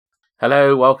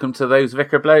Hello, welcome to Those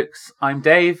Vicar Blokes. I'm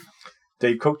Dave.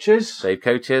 Dave Coaches. Dave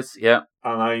Coaches, yeah.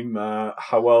 And I'm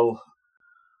Howell.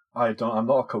 I'm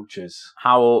not a Coaches.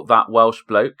 Howell, that Welsh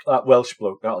bloke. That Welsh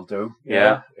bloke, that'll do.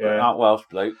 Yeah. That Welsh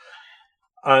bloke.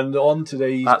 And on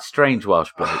today's... That strange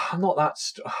Welsh bloke. Not that...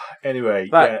 Anyway.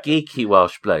 That geeky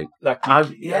Welsh bloke. That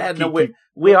geeky... No,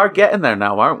 we are getting there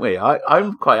now, aren't we?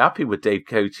 I'm quite happy with Dave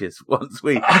Coaches once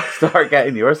we start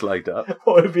getting yours lined up.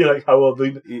 What would be like Howell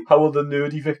the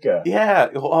nerdy vicar? Yeah.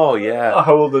 Oh, yeah.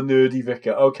 Howell the nerdy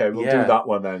vicar. Okay, we'll do that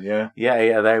one then, yeah?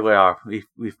 Yeah, there we are.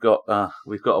 We've got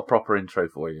a proper intro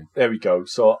for you. There we go.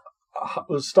 So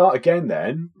we'll start again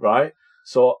then, right?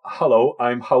 So, hello,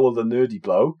 I'm Howell the nerdy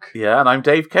bloke. Yeah, and I'm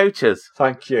Dave Coaches.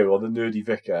 Thank you, or the nerdy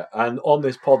vicar. And on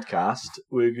this podcast,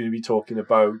 we're going to be talking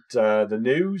about the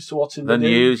news. So what's in the news? The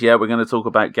news, yeah, we're going to talk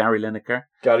about Gary Lineker.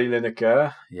 Gary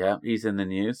Lineker. Yeah, he's in the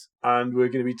news. And we're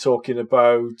going to be talking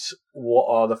about what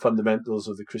are the fundamentals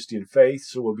of the Christian faith.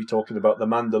 So we'll be talking about The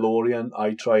Mandalorian.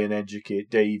 I try and educate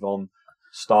Dave on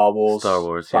Star Wars. That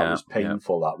was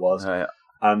painful, that was.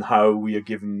 And how we are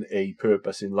given a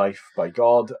purpose in life by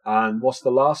God. And what's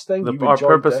the last thing? Our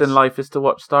purpose in life is to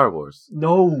watch Star Wars.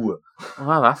 No.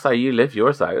 Well, that's how you live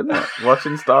yours out, isn't it?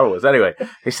 Watching Star Wars. Anyway,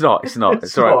 it's not. It's all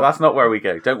right. That's not where we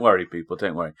go. Don't worry, people.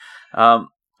 Don't worry.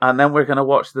 And then we're going to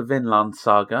watch the Vinland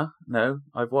saga. No,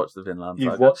 I've watched the Vinland saga.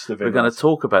 You've watched the Vinland. We're going to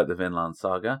talk about the Vinland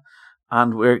saga.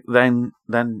 And then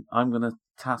I'm going to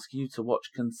task you to watch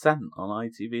Consent on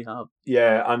ITV Hub.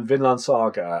 Yeah, and Vinland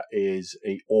Saga is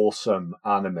an awesome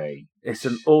anime. It's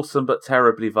an awesome but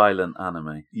terribly violent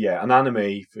anime. Yeah, an anime,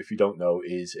 if you don't know,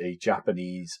 is a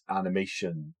Japanese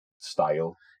animation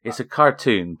style. It's a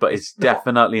cartoon, but it's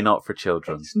definitely not for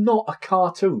children. It's not a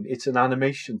cartoon. It's an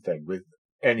animation thing.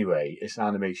 Anyway, it's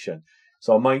animation.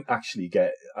 So I might actually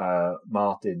get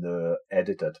Martin, the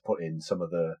editor, to put in some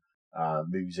of the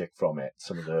music from it.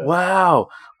 Wow,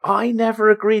 I never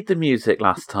agreed the music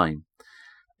last time.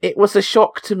 It was a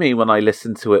shock to me when I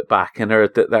listened to it back and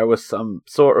heard that there was some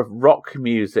sort of rock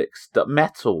music,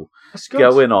 metal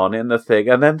going on in the thing,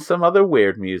 and then some other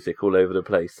weird music all over the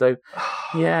place. So,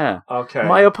 yeah. Okay.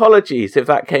 My apologies if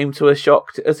that came to as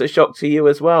a shock to you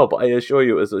as well, but I assure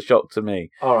you it was a shock to me.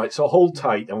 All right, so hold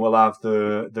tight and we'll have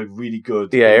the really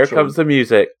good... Yeah, intro. Here comes the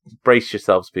music. Brace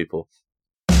yourselves, people.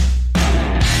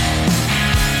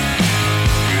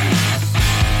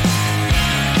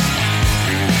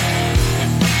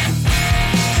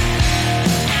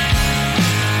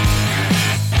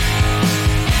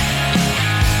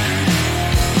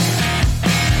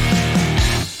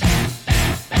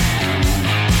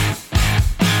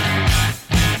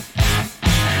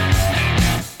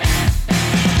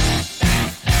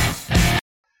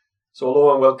 So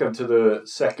hello and welcome to the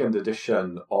second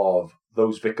edition of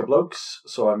Those Vicar Blokes.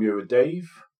 So I'm here with Dave.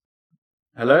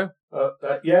 Hello?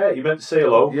 Yeah, you meant to say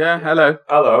hello. Yeah, hello.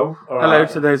 Hello. All right. Hello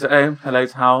to those at home. Hello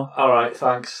to Hal. All right,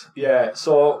 thanks. Yeah,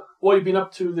 so what have you been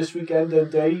up to this weekend then,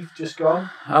 Dave? Just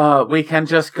gone? Weekend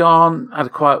just gone. Had a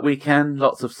quiet weekend.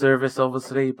 Lots of service,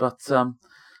 obviously. But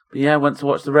yeah, went to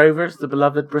watch the Rovers, the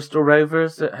beloved Bristol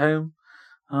Rovers at home.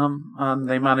 And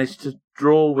they managed to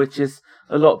draw, which is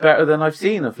a lot better than I've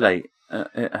seen of late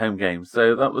at home games.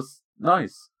 So that was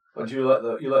nice. And do you like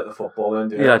the football then?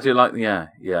 Do you? Yeah, I do like.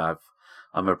 Yeah.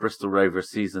 I'm a Bristol Rovers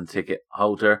season ticket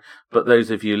holder. But those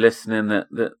of you listening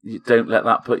that you don't let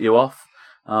that put you off.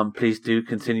 Please do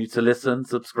continue to listen,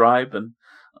 subscribe, and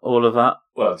all of that.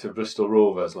 Well, to Bristol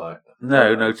Rovers, like.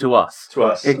 No, to us. To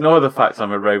us. Ignore the fact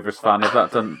I'm a Rovers fan if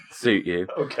that doesn't suit you.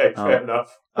 Okay, fair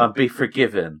enough. And be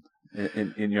forgiven.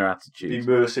 In your attitude, be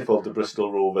merciful to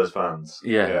Bristol Rovers fans.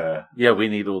 Yeah. We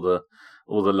need all the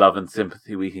love and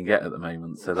sympathy we can get at the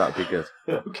moment, so that'd be good.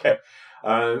 Okay,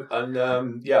 I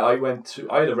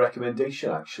had a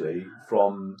recommendation actually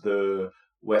from the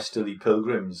Westerly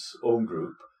Pilgrims own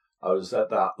group. I was at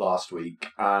that last week,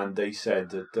 and they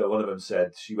said that one of them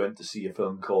said she went to see a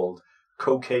film called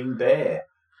Cocaine Bear.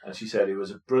 And she said it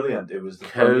was brilliant. It was the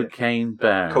Cocaine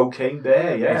Bear. Cocaine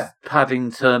Bear, yeah. It's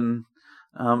Paddington.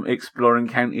 Exploring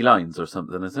county lines or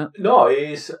something, is it? No,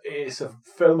 it's a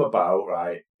film about,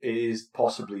 right, it is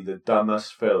possibly the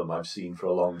dumbest film I've seen for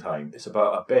a long time. It's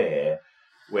about a bear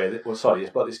it's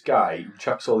about this guy who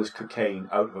chucks all this cocaine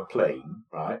out of a plane,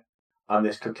 right? And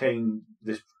this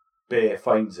bear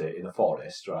finds it in a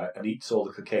forest, right, and eats all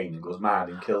the cocaine and goes mad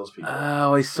and kills people.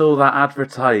 Oh, I saw that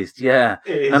advertised, yeah.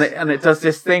 And it does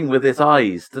this thing with its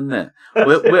eyes, doesn't it?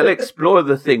 We'll explore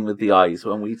the thing with the eyes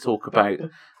when we talk about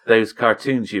those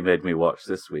cartoons you made me watch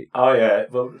this week. Oh yeah,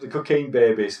 well, the Cocaine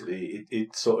Bear basically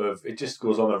it just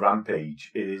goes on a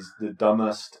rampage. It is the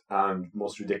dumbest and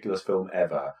most ridiculous film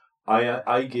ever.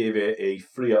 I gave it a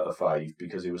 3 out of 5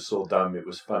 because it was so dumb it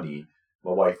was funny.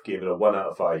 My wife gave it a 1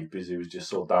 out of 5 because it was just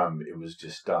so dumb it was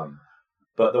just dumb.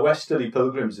 But the Westerly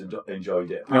Pilgrims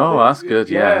enjoyed it. Oh, that's good.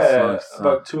 Yeah, nice.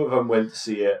 About 2 of them went to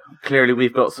see it. Clearly,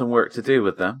 we've got some work to do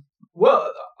with them.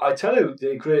 Well, I tell you,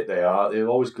 they're great. They are. They're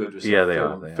always good with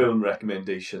film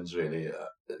recommendations. Really,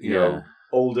 you know,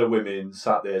 older women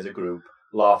sat there as a group,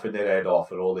 laughing their head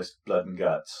off at all this blood and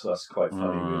guts. That's quite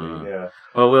funny, really. Yeah.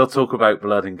 Well, we'll talk about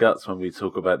blood and guts when we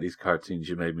talk about these cartoons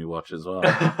you made me watch as well.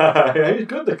 It's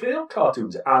good. They're not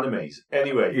cartoons, animes.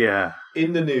 Anyway. Yeah.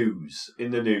 In the news.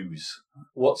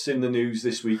 What's in the news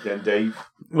this week then, Dave?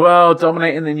 Well,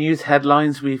 dominating the news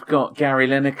headlines, we've got Gary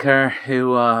Lineker,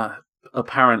 who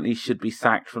apparently should be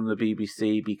sacked from the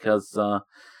BBC because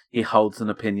he holds an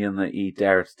opinion that he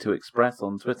dared to express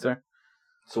on Twitter.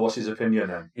 So what's his opinion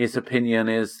then? His opinion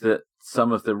is that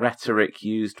some of the rhetoric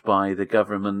used by the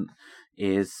government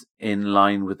is in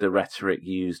line with the rhetoric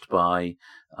used by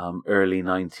early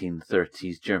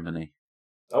 1930s Germany.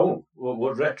 Oh, well,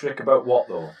 what rhetoric about what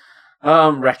though?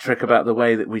 Rhetoric about the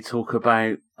way that we talk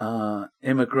about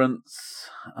immigrants,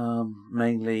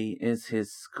 mainly is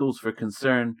his cause for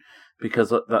concern, because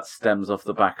that stems off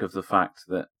the back of the fact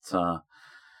that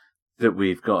that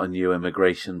we've got a new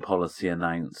immigration policy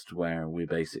announced where we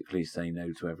basically say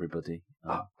no to everybody.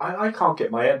 I can't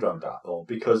get my head around that though,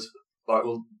 because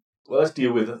well, let's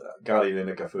deal with Gary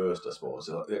Lineker first, I suppose.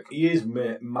 He is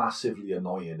massively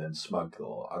annoying and smug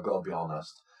though, I've got to be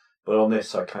honest. But on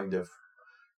this, I kind of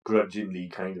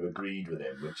grudgingly agreed with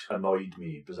him, which annoyed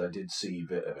me because I did see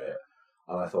a bit of it,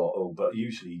 and I thought, but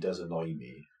usually he does annoy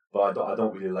me, but I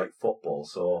don't really like football,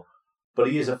 so. But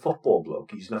he is a football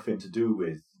bloke. He's nothing to do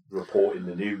with reporting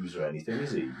the news or anything,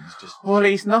 is he?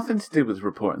 He's nothing to do with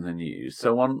reporting the news.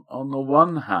 So on the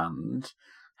one hand,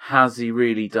 has he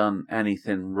really done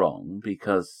anything wrong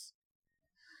because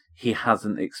he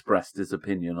hasn't expressed his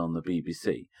opinion on the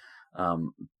BBC?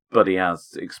 But he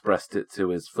has expressed it to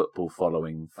his football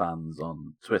following fans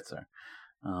on Twitter.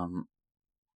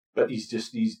 But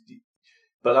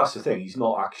but that's the thing. He's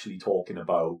not actually talking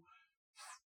about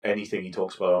anything he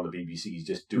talks about on the BBC. He's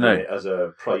just doing it as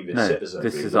a private citizen.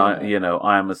 This is I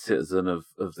am a citizen of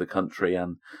the country,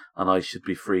 and I should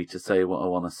be free to say what I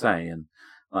want to say, and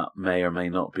that may or may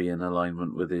not be in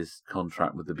alignment with his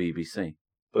contract with the BBC.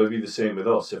 But it'd be the same with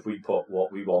us. If we put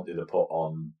what we wanted to put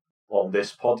on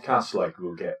this podcast, like,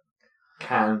 we'll get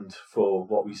canned for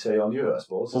what we say on you, I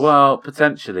suppose. Well,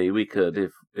 potentially we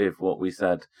could if what we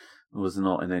said was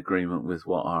not in agreement with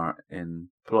what our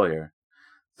employer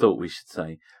thought we should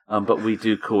say. But we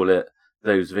do call it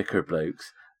those vicar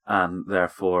blokes, and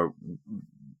therefore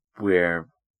we're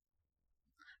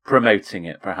promoting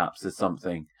it perhaps as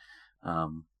something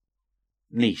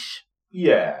niche.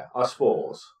 Yeah, I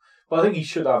suppose. But I think he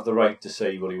should have the right to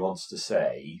say what he wants to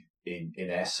say. In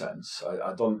essence,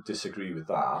 I don't disagree with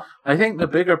that. I think the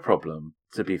bigger problem,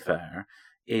 to be fair,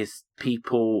 is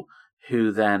people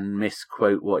who then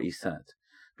misquote what he said.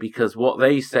 Because what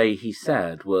they say he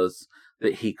said was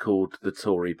that he called the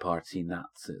Tory party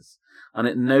Nazis. And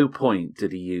at no point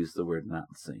did he use the word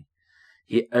Nazi.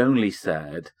 He only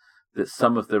said that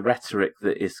some of the rhetoric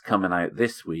that is coming out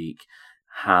this week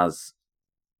has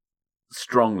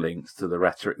strong links to the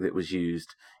rhetoric that was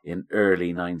used in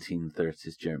early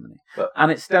 1930s Germany.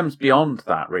 And it stems beyond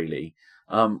that, really.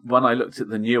 When I looked at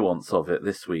the nuance of it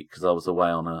this week, because I was away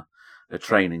on a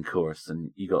training course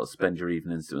and you got to spend your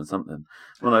evenings doing something.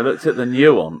 When I looked at the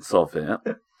nuance of it,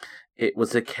 it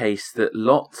was a case that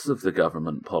lots of the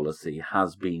government policy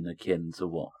has been akin to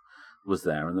what was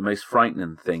there. And the most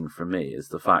frightening thing for me is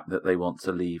the fact that they want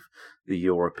to leave the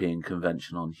European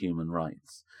Convention on Human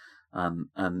Rights.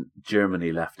 And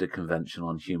Germany left a convention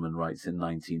on human rights in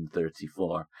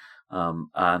 1934,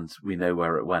 and we know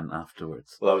where it went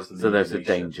afterwards. Well, that was the League so there's of a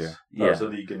danger. That was the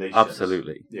League of Nations.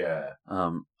 Absolutely. Yeah.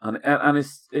 And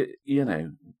it's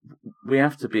we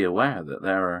have to be aware that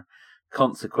there are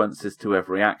consequences to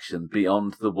every action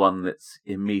beyond the one that's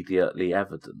immediately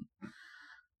evident.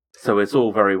 So it's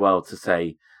all very well to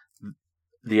say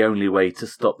the only way to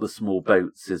stop the small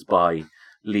boats is by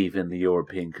leaving the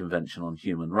European Convention on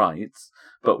Human Rights,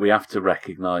 but we have to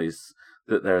recognise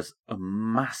that there's a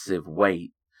massive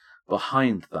weight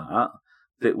behind that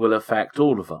will affect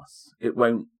all of us. It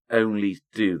won't only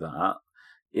do that,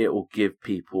 it will give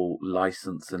people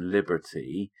licence and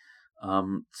liberty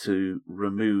to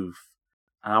remove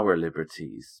our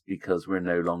liberties because we've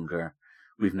no longer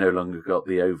got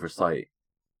the oversight.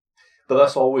 But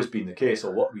that's always been the case,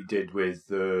 or what we did with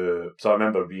so I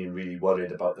remember being really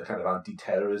worried about the kind of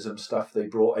anti-terrorism stuff they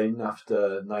brought in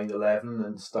after 9/11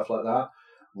 and stuff like that,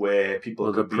 where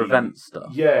people could prevent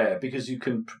stuff. Yeah, because you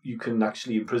can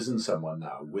actually imprison someone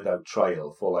now without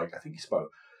trial for like, I think it's about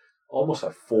almost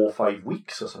like 4 or 5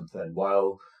 weeks or something,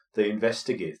 while they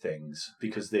investigate things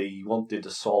because they wanted to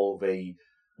solve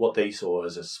what they saw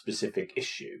as a specific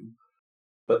issue.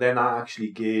 But then that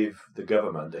actually gave the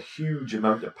government a huge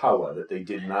amount of power that they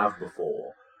didn't have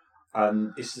before.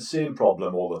 And it's the same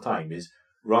problem all the time, is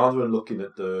rather than looking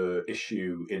at the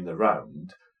issue in the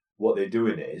round, what they're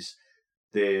doing is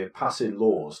they're passing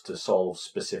laws to solve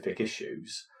specific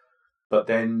issues. But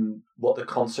then what the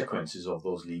consequences of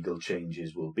those legal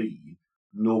changes will be,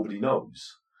 nobody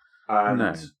knows.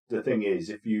 And the thing is,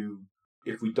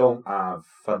 if we don't have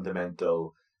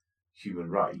fundamental human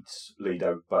rights laid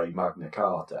out by Magna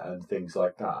Carta and things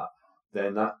like that,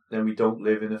 then we don't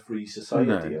live in a free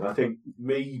society. And I think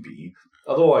maybe,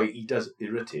 although he does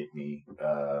irritate me,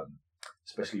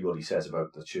 especially what he says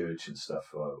about the church and stuff,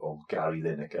 or Gary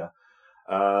Lineker.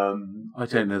 I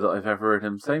don't know that I've ever heard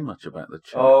him say much about the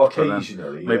church. Oh,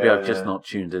 occasionally. Maybe I've just not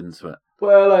tuned into it.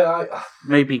 Well, I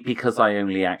maybe because I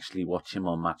only actually watch him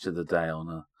on Match of the Day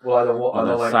on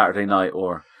a Saturday night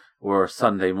or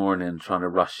Sunday morning, trying to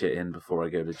rush it in before I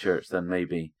go to church. Then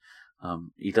maybe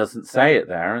he doesn't say it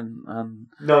there, and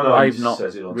no, I've not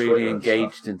really Twitter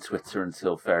engaged in Twitter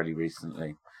until fairly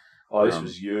recently. Oh, this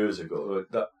was years ago.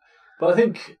 But I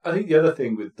think the other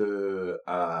thing with the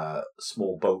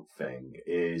small boat thing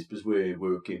is, because we're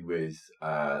working with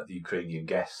the Ukrainian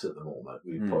guests at the moment,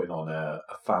 we're putting on a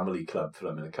family club for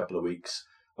them in a couple of weeks,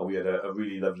 and we had a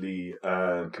really lovely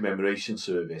commemoration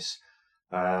service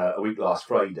a week last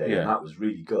Friday, and that was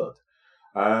really good.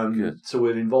 So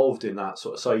we're involved in that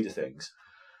sort of side of things.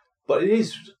 But it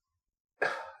is,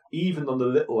 even on the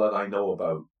little that I know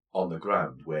about on the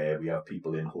ground, where we have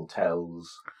people in hotels,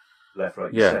 left,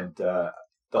 right, and centre,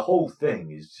 the whole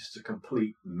thing is just a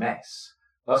complete mess.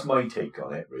 That's my take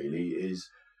on it, really, is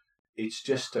it's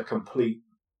just a complete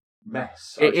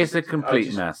mess. It is a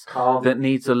complete mess that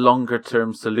needs a longer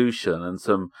term solution and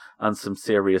some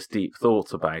serious deep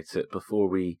thought about it before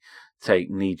we take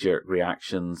knee jerk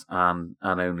reactions and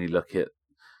only look at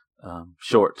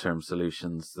short term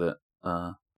solutions that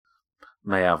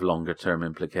may have longer term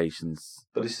implications.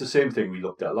 But it's the same thing we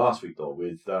looked at last week, though,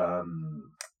 with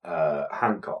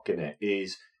Hancock, innit?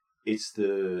 It's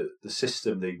the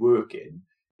system they work in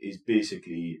is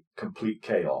basically complete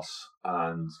chaos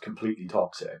and completely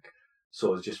toxic.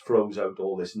 So it just throws out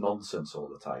all this nonsense all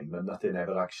the time, and nothing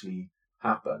ever actually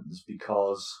happens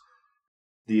because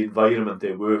the environment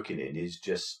they're working in is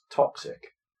just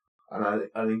toxic. And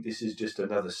I think this is just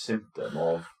another symptom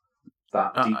of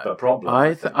that deeper problem.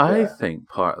 I think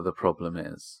part of the problem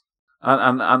is,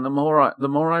 and the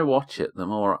more I watch it, the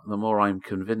more I'm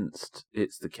convinced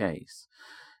it's the case,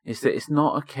 is that it's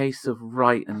not a case of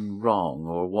right and wrong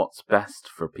or what's best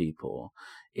for people.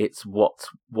 It's what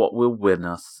will win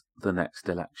us the next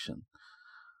election.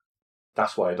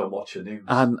 That's why I don't watch the news.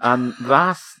 And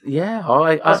that's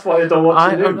that's why I don't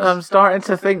watch the news. I'm starting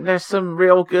to think there's some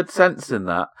real good sense in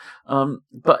that.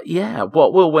 But yeah,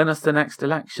 what will win us the next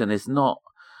election is not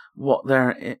what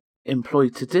they're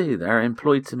employed to do. They're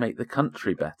employed to make the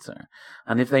country better.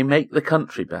 And if they make the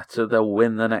country better, they'll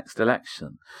win the next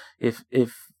election. If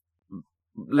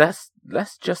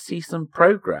let's just see some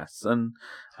progress and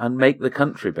make the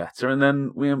country better, and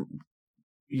then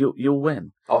you'll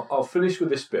win. I'll finish with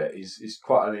this bit. Is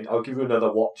quite. I'll give you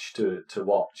another watch to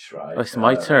watch. Right, it's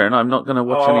my turn. I'm not going to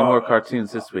watch any more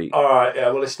cartoons this week. All right.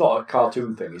 Yeah. Well, it's not a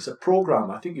cartoon thing. It's a program.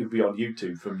 I think it'd be on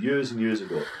YouTube from years and years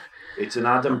ago. It's an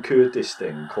Adam Curtis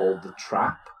thing called The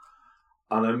Trap.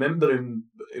 And I remember in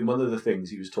one of the things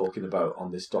he was talking about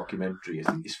on this documentary, I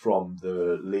think it's from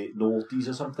the late noughties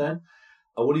or something.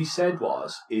 And what he said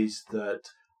is that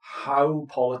how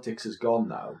politics has gone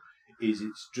now is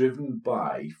it's driven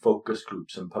by focus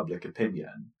groups and public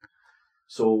opinion.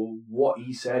 So what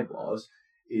he said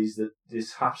is that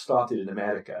this started in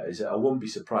America. Is that I won't be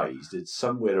surprised that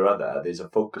somewhere or other there's a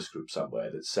focus group somewhere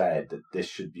that said that this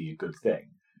should be a good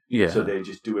thing. Yeah. So they're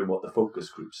just doing what the focus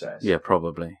group says. Yeah,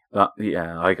 probably.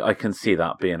 I can see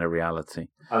that being a reality.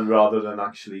 And rather than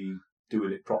actually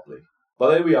doing it properly.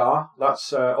 But there we are.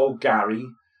 That's old Gary.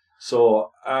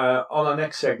 So on our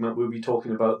next segment, we'll be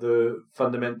talking about the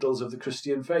fundamentals of the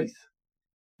Christian faith.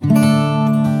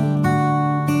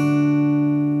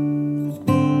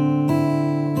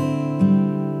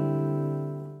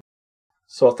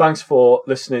 So thanks for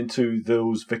listening to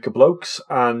those Vicar Blokes,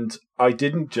 and I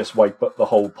didn't just wipe up the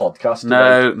whole podcast.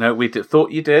 No, we thought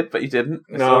you did, but you didn't.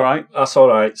 It's all right. That's all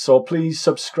right. So please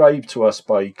subscribe to us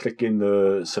by clicking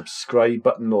the subscribe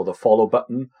button or the follow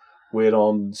button. We're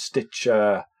on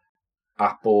Stitcher,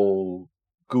 Apple,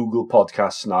 Google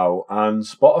Podcasts now and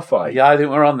Spotify. Yeah, I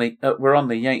think we're on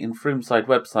the Yate and Froomside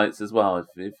websites as well.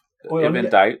 If in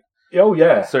doubt,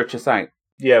 search us out.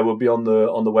 Yeah, we'll be on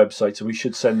the website, so we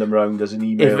should send them around as an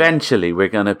email. Eventually, we're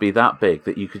going to be that big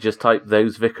that you could just type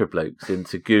those Vicar blokes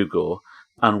into Google,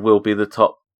 and we'll be the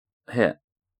top hit.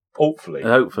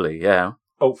 Hopefully, yeah.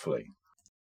 Hopefully.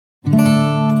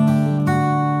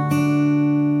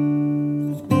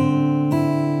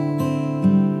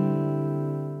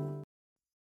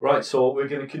 Right, so we're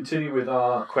going to continue with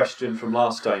our question from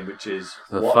last time, which is...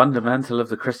 The fundamental of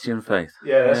the Christian faith.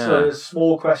 Yeah, that's a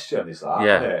small question, is that?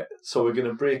 Yeah. Isn't it? So we're going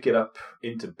to break it up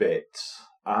into bits.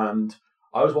 And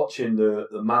I was watching the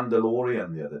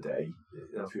Mandalorian the other day.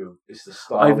 It's the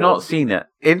Star Wars. I've not seen it.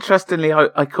 Interestingly,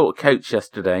 I caught a coach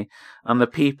yesterday, and the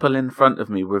people in front of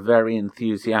me were very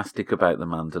enthusiastic about the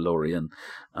Mandalorian.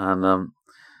 And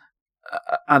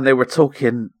they were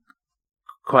talking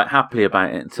quite happily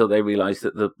about it until they realised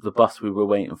that the bus we were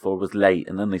waiting for was late,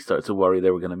 and then they started to worry they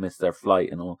were going to miss their flight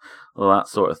and all that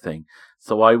sort of thing.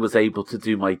 So I was able to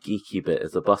do my geeky bit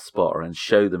as a bus spotter and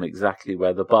show them exactly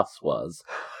where the bus was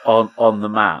on the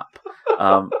map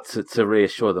to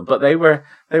reassure them. But they were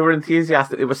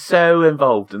enthusiastic. They were so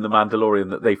involved in the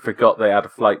Mandalorian that they forgot they had a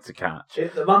flight to catch.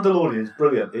 The Mandalorian is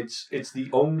brilliant. It's the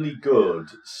only good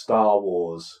Star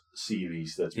Wars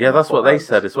series that's been that's what they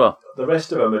said as well. The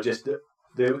rest of them are just...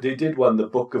 They did one, the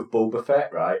Book of Boba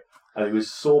Fett, right? And it was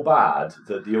so bad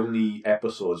that the only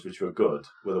episodes which were good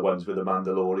were the ones with the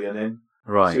Mandalorian in.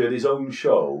 Right. So he had his own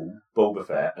show, Boba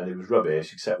Fett, and it was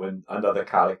rubbish, except when another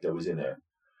character was in it.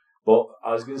 But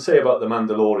I was going to say about the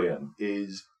Mandalorian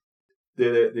is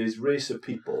there's race of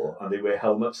people, and they wear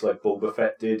helmets like Boba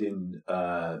Fett did in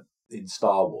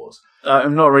Star Wars.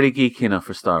 I'm not really geeky enough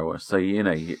for Star Wars, so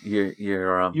you're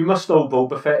You must know who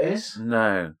Boba Fett is.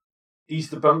 No. He's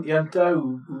the bounty hunter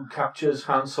who captures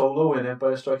Han Solo in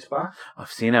Empire Strikes Back. I've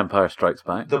seen Empire Strikes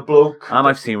Back. The bloke... And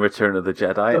I've seen Return of the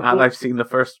Jedi. And I've seen the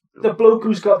first... The bloke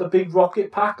who's got the big rocket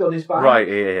pack on his back. Right,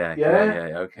 yeah,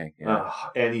 okay. Yeah.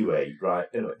 Anyway,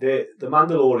 the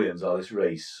Mandalorians are this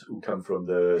race who come from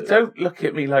the... Don't look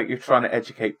at me like you're trying to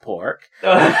educate pork.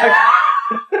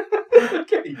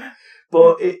 Okay.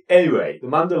 But anyway, the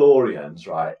Mandalorians,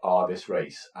 right, are this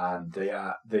race, and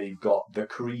they've got the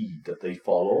creed that they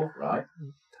follow, right?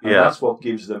 And that's what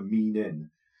gives them meaning.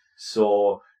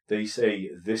 So they say,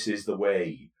 this is the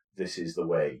way, this is the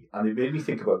way. And it made me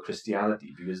think about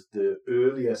Christianity, because the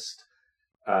earliest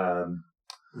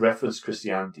reference to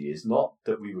Christianity is not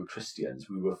that we were Christians,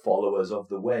 we were followers of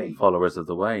the way. Followers of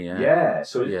the way, yeah. Yeah,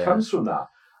 so it comes from that.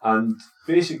 And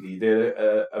basically,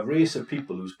 they're a race of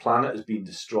people whose planet has been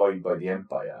destroyed by the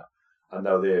Empire, and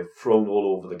now they're thrown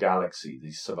all over the galaxy,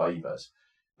 these survivors.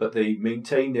 But they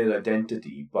maintain their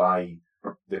identity by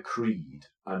the creed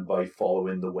and by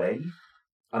following the way.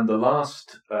 And the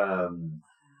last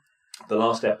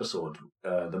episode,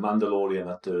 the Mandalorian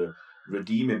had to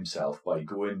redeem himself by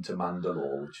going to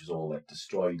Mandalore, which is all like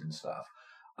destroyed and stuff,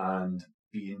 and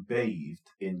being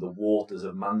bathed in the waters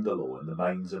of Mandalore, in the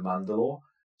mines of Mandalore.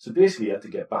 So basically, he had to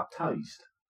get baptized.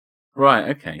 Right,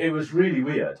 okay. It was really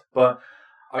weird. But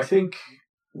I think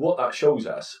what that shows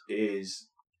us is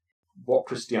what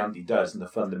Christianity does and the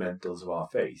fundamentals of our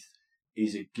faith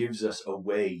is it gives us a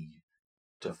way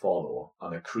to follow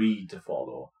and a creed to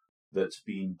follow that's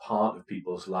been part of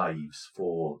people's lives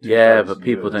for 2,000 Yeah, but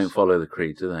people years. don't follow the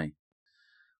creed, do they?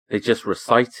 They just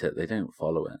recite it. They don't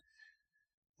follow it.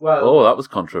 Well, that was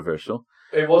controversial.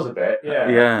 It was a bit, yeah.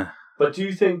 Yeah. But do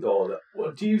you think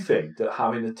that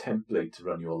having a template to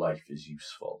run your life is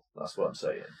useful? That's what I'm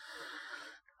saying.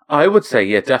 I would say,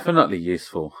 yeah, definitely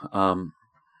useful.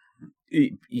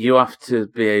 You have to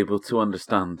be able to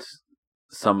understand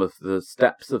some of the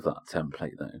steps of that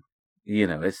template, though. You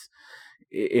know, it's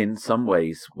in some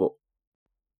ways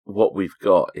what we've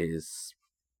got is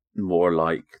more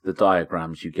like the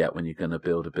diagrams you get when you're going to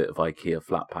build a bit of IKEA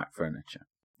flat pack furniture.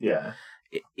 Yeah.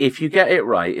 If you get it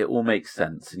right, it will make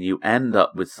sense, and you end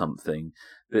up with something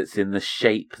that's in the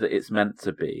shape that it's meant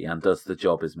to be and does the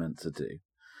job it's meant to do.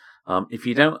 If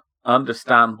you don't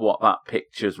understand what that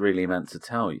picture's really meant to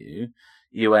tell you,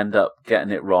 you end up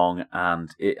getting it wrong,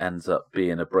 and it ends up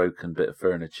being a broken bit of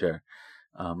furniture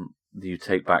you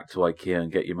take back to IKEA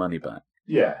and get your money back.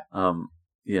 Yeah.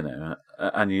 You know,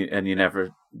 and you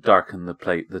never darken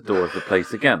the door of the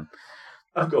place again.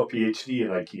 I've got a PhD in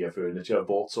IKEA furniture. I've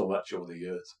bought so much over the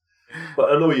years.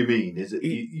 But I know what you mean. Is that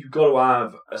you've got to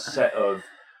have a set of...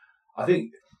 I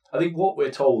think what we're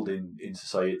told in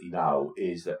society now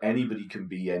is that anybody can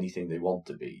be anything they want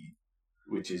to be,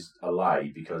 which is a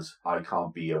lie, because I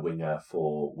can't be a winger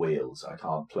for Wales. I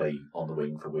can't play on the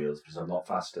wing for Wales because I'm not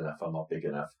fast enough, I'm not big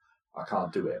enough, I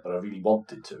can't do it, but I really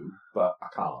wanted to, but I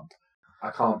can't. I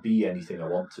can't be anything I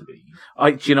want to be.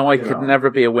 I could never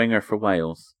be a winger for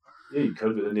Wales. Yeah, you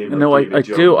could with a name No, like David I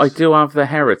Jones. do have the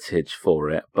heritage for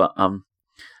it, but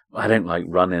I don't like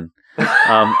running.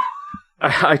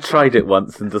 I tried it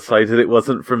once and decided it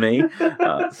wasn't for me.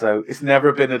 So it's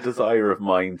never been a desire of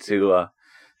mine to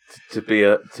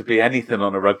be anything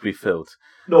on a rugby field.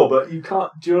 No, but you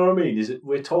can't. Do you know what I mean?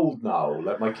 We're told now,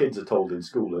 like my kids are told in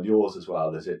school, and yours as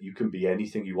well, is that you can be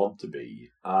anything you want to be,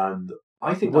 and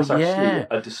I think that's actually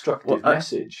a destructive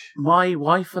message. My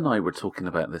wife and I were talking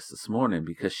about this morning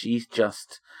because she's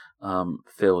just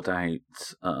filled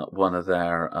out one of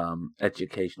their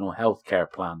educational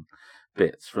healthcare plan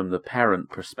bits from the parent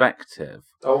perspective.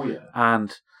 Oh, yeah.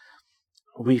 And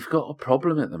we've got a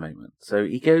problem at the moment. So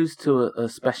he goes to a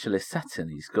specialist setting.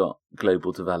 He's got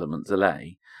global development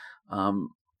delay.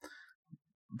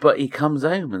 But he comes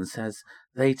home and says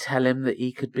they tell him that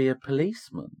he could be a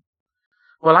policeman.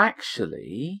 Well,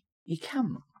 actually, he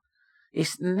can't.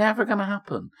 It's never going to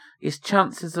happen. His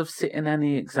chances of sitting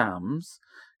any exams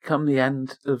come the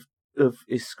end of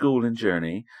his schooling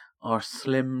journey are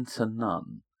slim to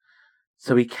none.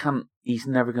 So he's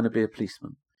never going to be a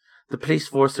policeman. The police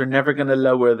force are never going to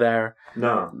lower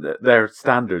their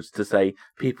standards to say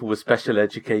people with special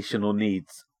educational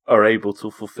needs are able to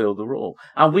fulfill the role.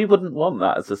 And we wouldn't want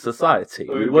that as a society.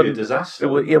 It would be a disaster.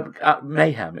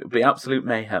 Mayhem. It would be absolute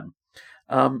mayhem.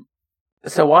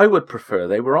 So I would prefer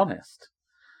they were honest.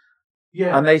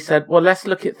 Yeah. And they said, well, let's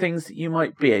look at things that you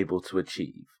might be able to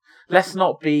achieve. Let's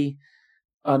not be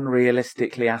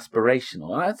unrealistically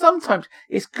aspirational. And sometimes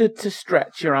it's good to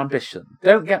stretch your ambition.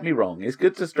 Don't get me wrong. It's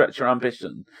good to stretch your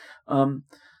ambition.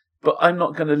 But I'm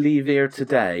not going to leave here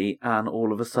today and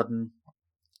all of a sudden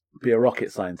be a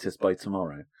rocket scientist by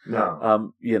tomorrow.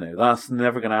 No. That's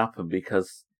never going to happen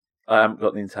because I haven't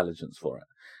got the intelligence for it.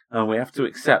 And we have to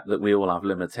accept that we all have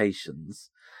limitations.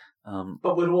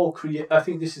 But we're all I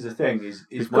think this is the thing.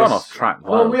 We've gone off track.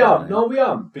 No, we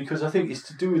haven't. Because I think it's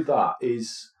to do with that.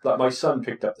 Is like my son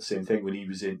picked up the same thing when he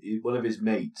was one of his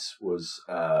mates was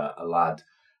a lad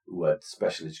who had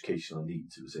special educational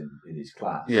needs who was in his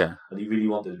class. Yeah. And he really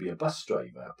wanted to be a bus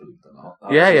driver, believe it or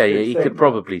not. Yeah. He could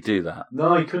probably do that.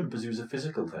 No, he couldn't because it was a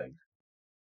physical thing.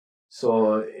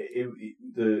 So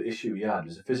the issue he had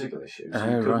was a physical issue. So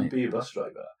he couldn't be a bus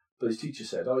driver. But his teacher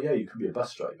said, oh, yeah, you can be a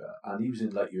bus driver. And he was in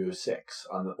like year 6.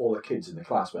 And all the kids in the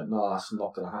class went, no, that's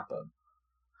not going to happen.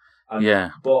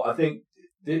 And, But I think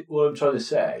what I'm trying to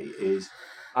say is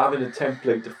having a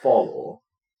template to follow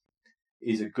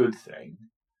is a good thing.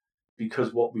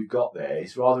 Because what we've got there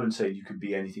is rather than saying you can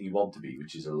be anything you want to be,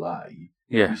 which is a lie,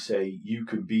 you say you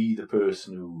can be the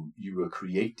person who you were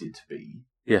created to be.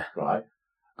 Yeah. Right?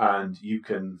 And you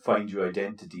can find your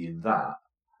identity in that.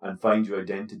 And find your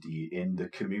identity in the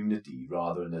community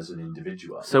rather than as an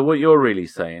individual. So what you're really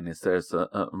saying is there's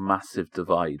a massive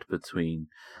divide between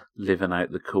living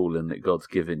out the calling that God's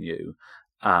given you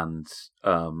and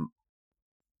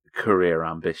career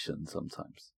ambition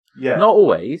sometimes. Yeah. Not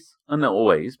always,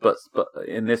 but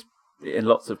in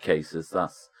lots of cases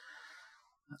that's...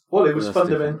 Well, it was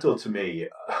fundamental to me.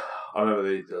 I remember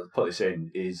they put this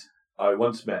in, is... I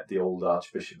once met the old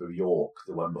Archbishop of York,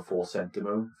 the one before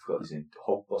Sentimo. I forgot his name,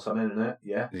 Hope or something, isn't it?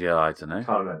 Yeah? Yeah, I don't know.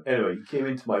 Can't remember. Anyway, he came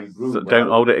into my room. So don't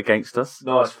hold it against us.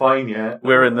 No, it's fine, yeah.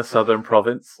 We're in the southern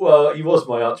province. Well, he was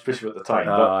my Archbishop at the time.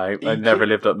 I never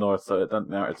lived up north, so it doesn't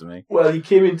matter to me. Well, he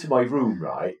came into my room,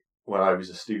 right, when I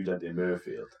was a student in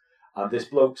Murfield. And this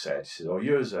bloke said, oh,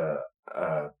 you're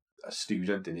a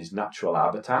student in his natural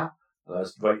habitat. And I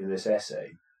was writing this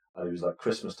essay. And it was like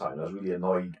Christmas time. And I was really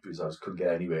annoyed because I couldn't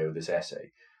get anywhere with this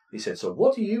essay. He said, so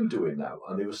what are you doing now?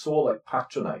 And they were so like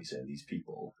patronising these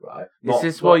people, right? Is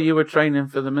this why you were training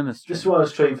for the ministry? This is why I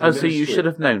was training for the ministry. So you should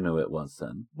have known who it was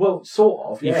then. Well, sort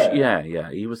of, yeah. Yeah.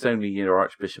 He was only your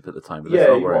archbishop at the time, but he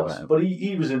was. About him. But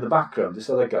he was in the background. This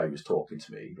other guy was talking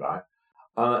to me, right?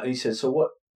 And he said, so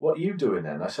what are you doing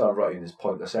then? I started writing this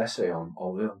pointless essay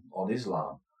on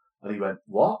Islam. And he went,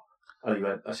 what? And he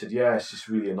went, I said, yeah, it's just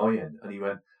really annoying. And he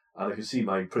went, and I could see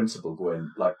my principal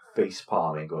going, like, face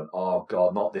palming, going, oh,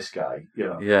 God, not this guy,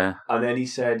 Yeah. And then he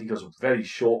goes, a very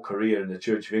short career in the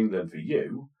Church of England for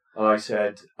you. And I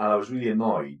said, and I was really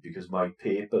annoyed because my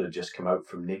paper had just come out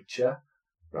from Nature,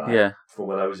 right? Yeah. From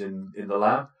when I was in the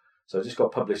lab. So I just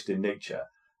got published in Nature.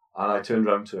 And I turned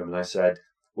around to him and I said,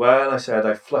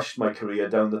 I flushed my career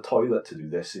down the toilet to do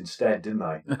this instead, didn't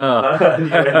I?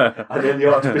 Oh. And then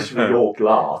the Archbishop of York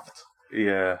laughed.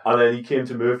 Yeah. And then he came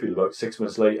to Murfield about 6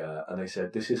 months later and I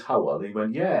said, this is Howell. And he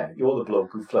went, yeah, you're the bloke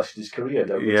who flushed his career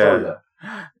down the toilet.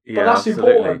 Yeah, but that's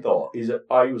important, though, is that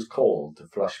I was called to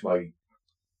flush my...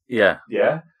 Yeah.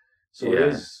 Yeah? So it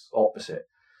is opposite.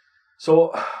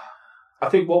 So I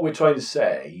think what we're trying to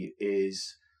say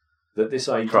is that this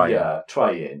idea,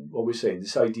 what we're saying,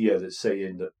 this idea that's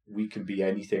saying that we can be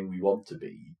anything we want to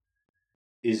be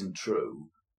isn't true.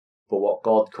 But what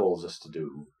God calls us to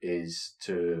do is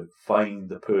to find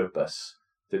the purpose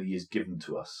that he has given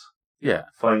to us. Yeah.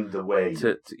 Find the way.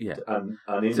 And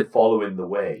in following the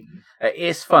way.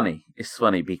 It's funny. It's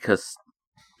funny because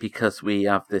we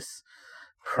have this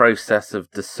process of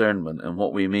discernment, and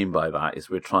what we mean by that is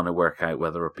we're trying to work out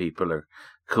whether people are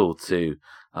called to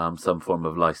some form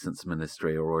of licensed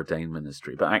ministry or ordained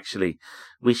ministry. But actually,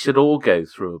 we should all go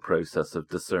through a process of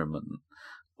discernment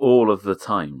all of the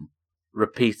time,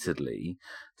 repeatedly,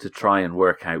 to try and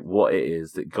work out what it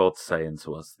is that God's saying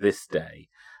to us this day.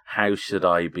 How should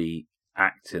I be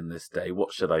acting this day?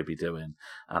 What should I be doing?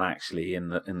 And actually, in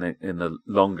the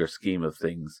longer scheme of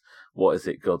things, what is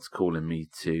it God's calling me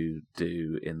to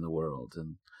do in the world,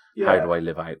 and how do I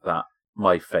live out that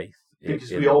my faith?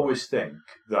 Because we always think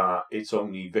that it's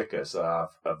only vicars that have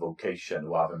a vocation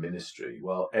or have a ministry.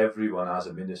 Well, everyone has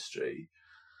a ministry.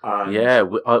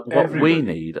 And what we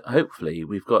need, hopefully,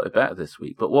 we've got it better this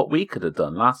week. But what we could have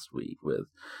done last week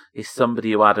is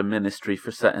somebody who had a ministry for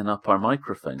setting up our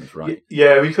microphones, right?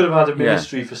 Yeah, we could have had a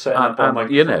ministry for setting up our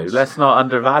microphones. Let's not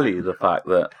undervalue the fact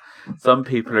that some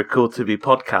people are called to be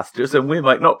podcasters and we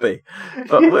might not be.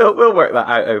 But we'll work that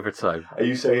out over time. Are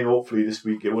you saying hopefully this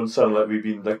week it wouldn't sound like we've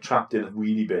been trapped in a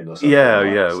wheelie bin or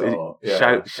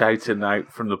something? Shouting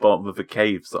out from the bottom of a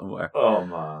cave somewhere. Oh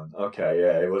man, okay,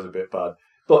 yeah, it was a bit bad.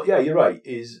 But yeah, you're right,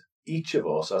 is each of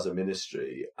us has a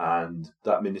ministry, and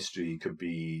that ministry could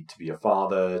be to be a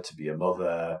father, to be a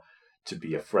mother, to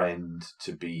be a friend,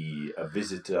 to be a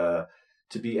visitor,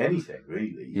 to be anything,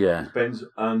 really. Yeah. It depends.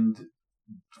 And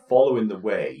following the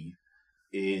way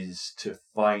is to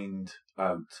find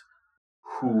out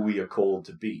who we are called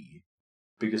to be,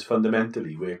 because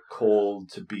fundamentally we're called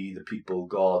to be the people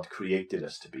God created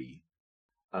us to be.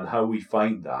 And how we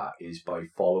find that is by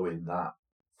following the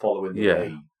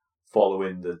way,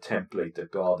 following the template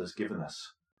that God has given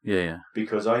us. Yeah.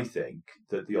 Because I think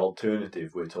that the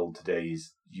alternative we're told today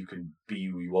is you can be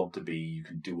who you want to be, you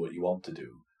can do what you want to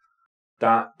do.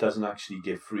 That doesn't actually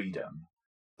give freedom.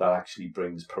 That actually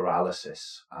brings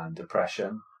paralysis and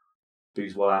depression.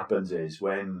 Because what happens is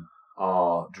when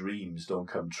our dreams don't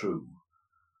come true,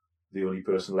 the only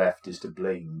person left is to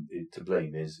blame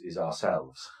is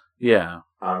ourselves. Yeah.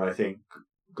 And I think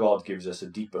God gives us a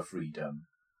deeper freedom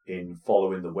in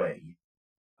following the way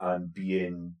and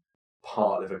being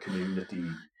part of a community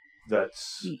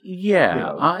that's...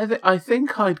 Yeah, I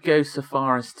think I'd go so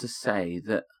far as to say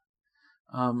that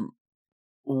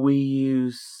we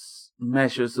use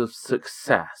measures of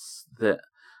success that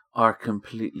are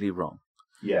completely wrong.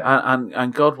 Yeah.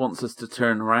 And God wants us to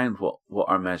turn around what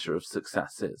our measure of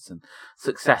success is. And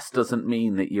success doesn't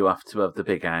mean that you have to have the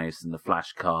big house and the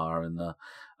flash car and the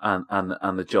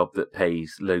job that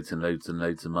pays loads and loads and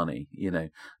loads of money.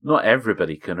 Not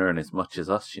everybody can earn as much as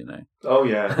us, Oh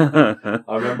yeah.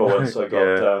 I remember once I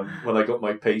got when I got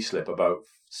my pay slip about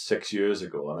 6 years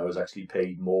ago, and I was actually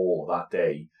paid more that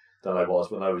day than I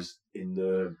was when I was in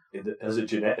the as a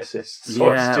geneticist. So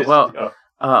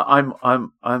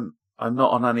I'm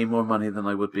not on any more money than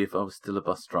I would be if I was still a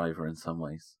bus driver in some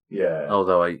ways. Yeah.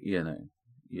 Although I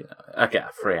get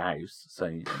a free house, so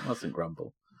I mustn't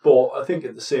grumble. But I think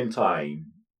at the same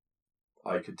time,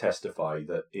 I could testify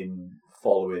that in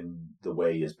following the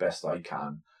way as best I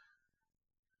can,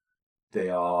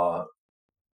 I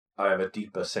have a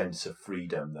deeper sense of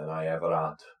freedom than I ever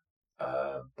had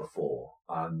before.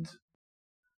 And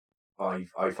I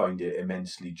find it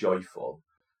immensely joyful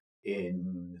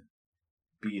in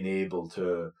being able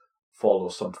to follow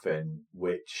something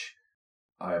which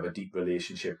I have a deep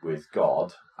relationship with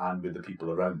God and with the people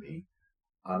around me.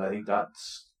 And I think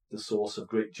that's the source of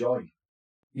great joy.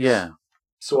 Yeah.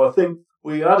 So I think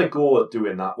we had a go at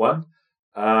doing that one.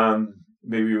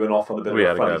 Maybe we went off on a bit of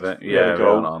a funny... We went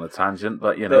on a tangent,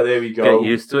 but there we go. Get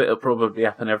used to it. It'll probably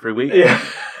happen every week. Yeah.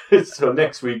 So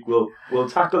next week we'll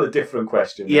tackle a different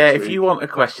question. If you want a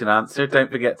question answered,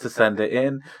 don't forget to send it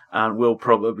in, and we'll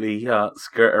probably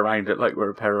skirt around it like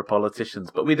we're a pair of politicians.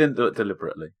 But we didn't do it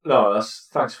deliberately. No,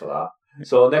 thanks for that.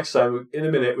 So next time, in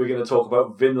a minute, we're going to talk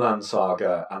about Vinland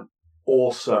Saga, an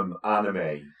awesome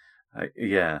anime.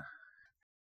 Yeah.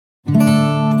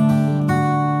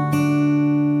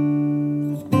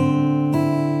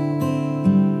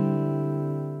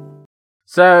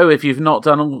 So if you've not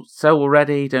done so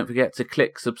already, don't forget to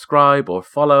click subscribe or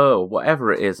follow or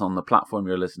whatever it is on the platform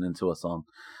you're listening to us on.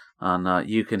 And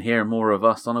you can hear more of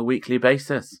us on a weekly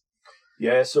basis.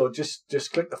 Yeah, so just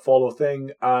click the follow thing,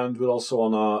 and we're also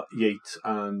on our Yate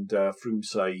and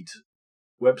Froomside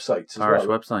websites as Parish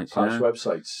well. websites, Parish yeah.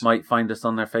 websites. Might find us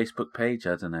on their Facebook page.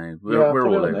 I don't know. We're all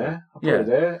all over there. I put it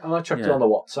there, and I checked it on the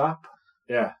WhatsApp.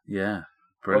 Yeah. Yeah.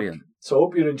 Brilliant. Okay. So I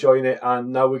hope you're enjoying it,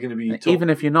 and now we're going to be... Even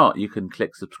if you're not, you can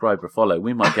click subscribe or follow.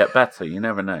 We might get better. You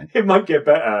never know. It might get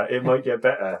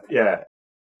better. Yeah.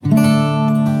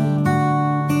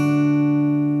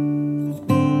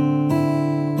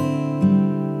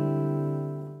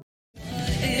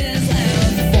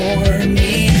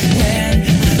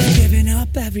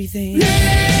 Everything.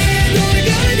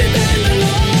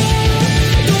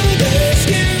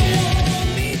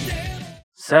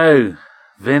 So,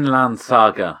 Vinland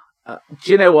Saga.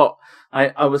 Do you know what?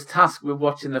 I was tasked with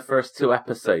watching the first 2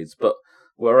 episodes, but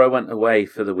where I went away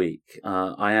for the week,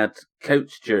 I had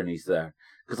coach journeys there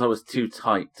because I was too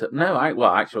tight.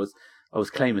 Actually, I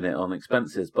was claiming it on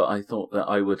expenses, but I thought that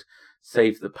I would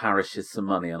save the parishes some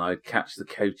money and I'd catch the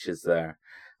coaches there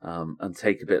and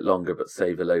take a bit longer, but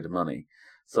save a load of money.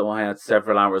 So I had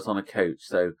several hours on a coach.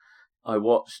 So I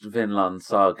watched Vinland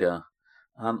Saga,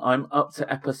 and I'm up to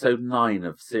episode 9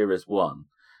 of series 1.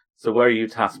 So where you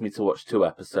tasked me to watch 2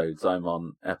 episodes, I'm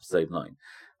on episode 9.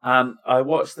 And I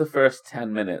watched the first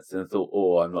 10 minutes and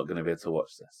thought, I'm not going to be able to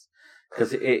watch this.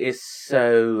 Because it is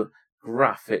so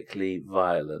graphically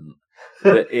violent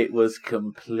that it was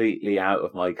completely out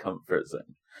of my comfort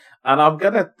zone. And I'm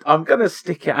gonna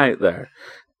stick it out there.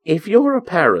 If you're a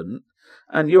parent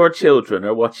and your children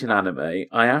are watching anime,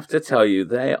 I have to tell you,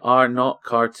 they are not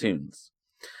cartoons.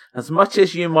 As much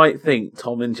as you might think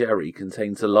Tom and Jerry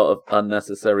contains a lot of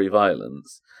unnecessary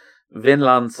violence,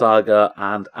 Vinland Saga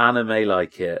and anime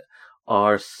like it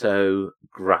are so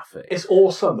graphic. It's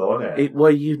awesome, though, isn't it?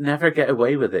 Well, you'd never get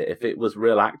away with it if it was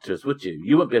real actors, would you?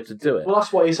 You wouldn't be able to do it. Well,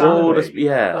 that's why it's anime.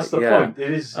 That's the point.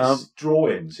 It is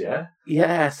drawings, yeah?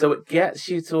 Yeah, so it gets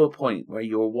you to a point where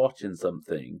you're watching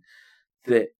something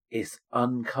that is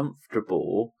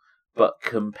uncomfortable but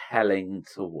compelling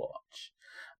to watch.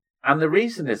 And the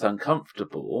reason it's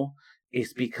uncomfortable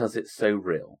is because it's so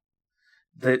real.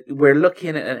 That we're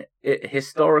looking at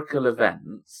historical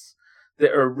events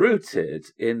that are rooted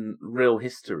in real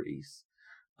histories.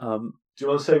 Do you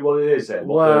want to say what it is then?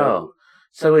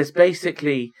 So it's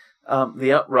basically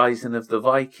the uprising of the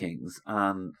Vikings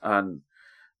and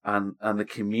the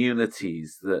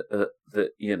communities that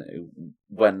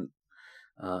went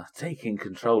taking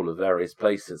control of various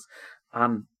places,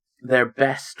 and their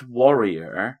best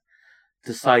warrior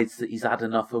decides that he's had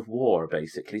enough of war,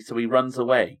 basically. So he runs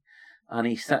away and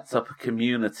he sets up a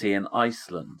community in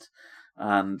Iceland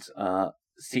and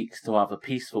seeks to have a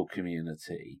peaceful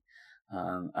community.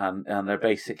 And they're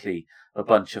basically a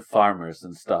bunch of farmers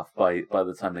and stuff by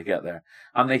the time they get there.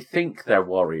 And they think they're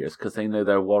warriors because they know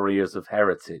they're warriors of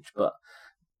heritage, but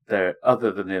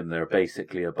other than him, they're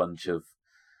basically a bunch of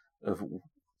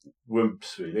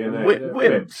wimps, really.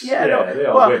 Wimps. Yeah, they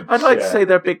are wimps. I'd like to say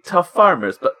they're big, tough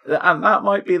farmers, and that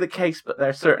might be the case, but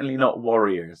they're certainly not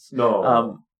warriors.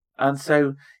 No. And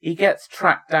so he gets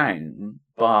tracked down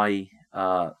by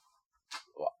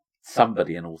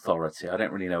somebody in authority. I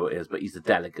don't really know what it is, but he's a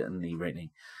delegate, and he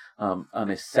really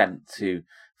and is sent to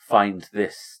find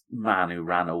this man who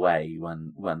ran away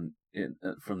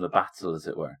from the battle, as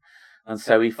it were. And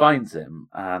so he finds him,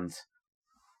 and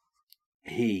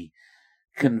he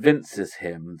convinces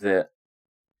him that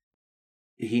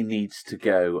he needs to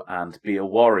go and be a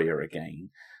warrior again.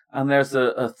 And there's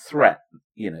a threat,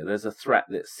 there's a threat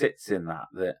that sits in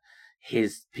that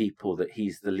his people that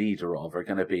he's the leader of are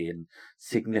going to be in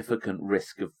significant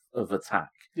risk of attack.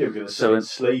 Yeah, we're going to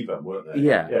enslave them, weren't they?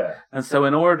 Yeah. And so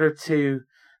in order to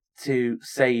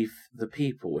save the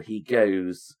people, he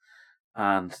goes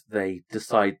and they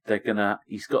decide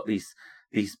he's got these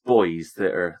boys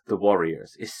that are the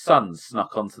warriors. His son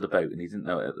snuck onto the boat and he didn't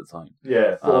know it at the time.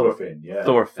 Yeah, Thorfinn,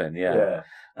 Thorfinn, yeah.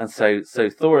 And so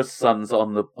Thor's son's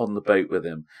on the boat with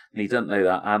him, and he doesn't know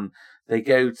that. And they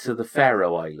go to the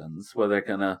Faroe Islands where they're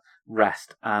going to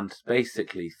rest. And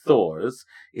basically, Thor's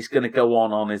is going to go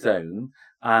on his own.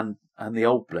 And the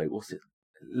old bloke, what's it?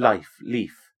 Leif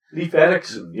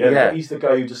Erikson, yeah. He's the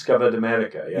guy who discovered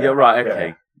America. Yeah, right. Okay.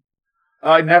 Yeah.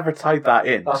 I never tied that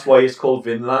in. That's why it's called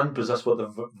Vinland, because that's what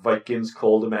the Vikings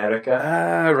called America.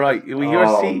 Ah, right. Well,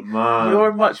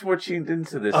 you're much more tuned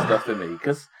into this stuff than me,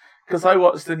 because I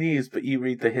watch the news, but you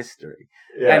read the history.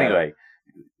 Yeah. Anyway,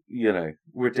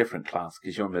 we're different class,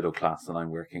 because you're middle class and I'm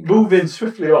working class. Moving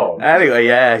swiftly on. Anyway,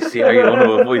 yeah, I see how you want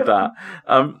to avoid that.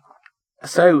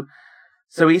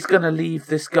 So he's going to leave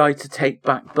this guy to take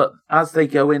back, but as they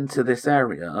go into this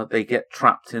area, they get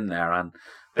trapped in there, and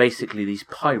basically these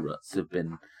pirates have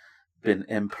been been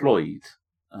employed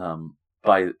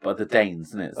by the Danes,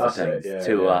 isn't it? That's the Danes,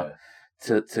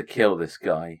 it. to kill this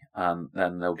guy, and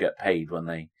then they'll get paid when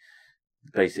they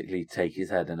basically take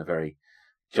his head in a very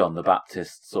John the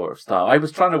Baptist sort of style. I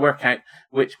was trying to work out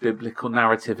which biblical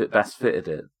narrative it best fitted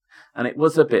it, and it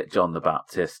was a bit John the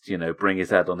Baptist, bring his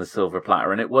head on a silver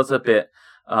platter, and it was a bit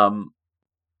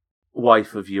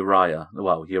wife of Uriah,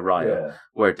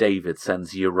 where David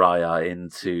sends Uriah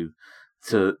into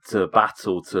to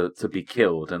battle to be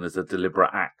killed, and as a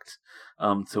deliberate act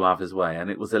to have his way. And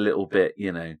it was a little bit,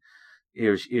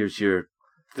 here's your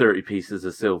 30 pieces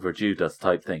of silver, Judas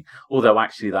type thing. Although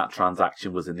actually that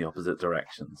transaction was in the opposite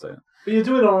direction. So, but you're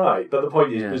doing all right. But the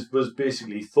point was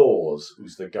basically Thor's,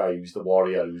 who's the guy, who's the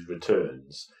warrior who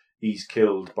returns. He's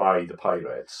killed by the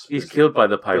pirates. He's killed by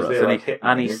the pirates,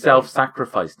 and he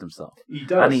self-sacrificed himself. He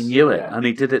does, and he knew it, and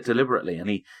he did it deliberately, and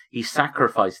he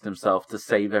sacrificed himself to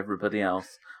save everybody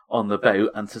else on the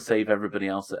boat and to save everybody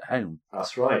else at home.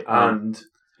 That's right. And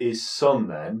his son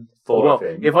then,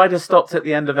 Thorfinn. Well, if I'd have stopped at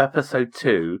the end of episode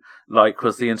 2, like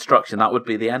was the instruction, that would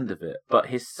be the end of it. But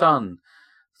his son,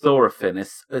 Thorfinn,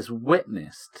 has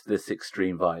witnessed this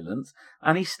extreme violence,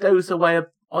 and he stows away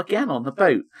again on the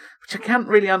boat, which I can't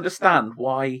really understand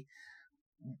why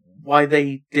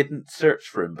they didn't search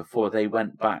for him before they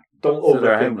went back to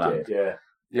their homeland.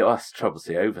 That's the trouble,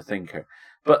 the overthinker.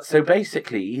 But so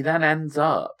basically, he then ends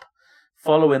up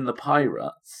following the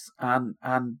pirates and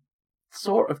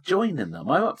sort of joining them.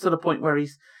 I'm up to the point where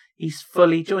he's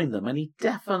fully joined them, and he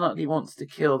definitely wants to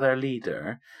kill their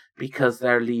leader because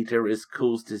their leader has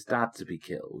caused his dad to be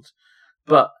killed.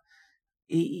 But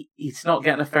he's not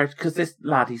getting a fair, because this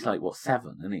lad, he's like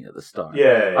 7, isn't he, at the start?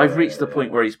 I've reached the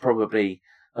point where he's probably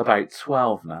about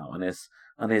 12 now, and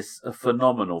is a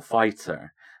phenomenal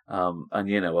fighter, and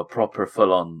a proper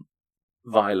full-on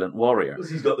violent warrior.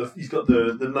 Because he's got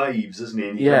the knives, isn't he?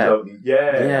 And he comes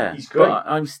out he's great. But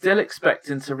I'm still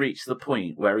expecting to reach the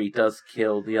point where he does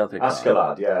kill the other guy.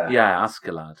 Askeladd,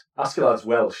 Askeladd. Askeladd's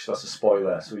Welsh. That's a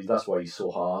spoiler. So that's why he's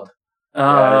so hard.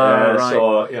 Right.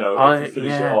 So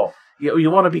finish it off.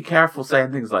 You want to be careful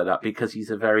saying things like that because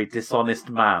he's a very dishonest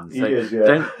man. So he is,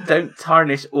 yeah. Don't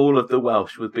tarnish all of the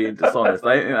Welsh with being dishonest.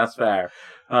 I don't think that's fair.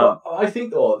 But I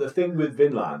think though the thing with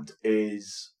Vinland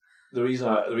is the reason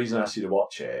I asked you to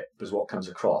watch it was what comes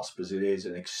across, because it is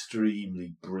an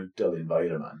extremely brutal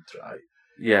environment, right?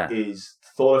 Yeah. Is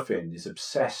Thorfinn is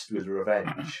obsessed with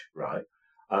revenge, right?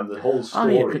 And the whole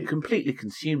story it completely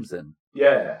consumes him.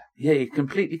 Yeah. Yeah, you're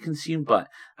completely consumed by it.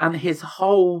 And his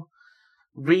whole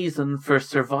reason for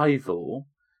survival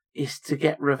is to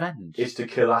get revenge. Is to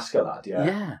kill Askeladd,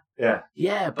 yeah.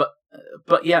 Yeah, but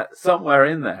somewhere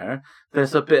in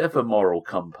there's a bit of a moral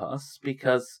compass,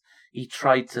 because he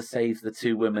tried to save the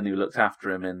 2 women who looked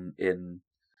after him in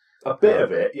a bit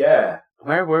of it, yeah.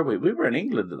 Where were we? We were in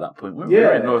England at that point, weren't we? We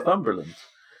were in Northumberland.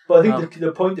 But I think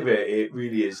the point of it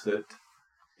really is that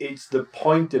it's the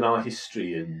point in our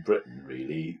history in Britain,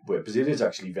 really, because it is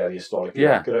actually very historically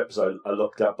accurate, because I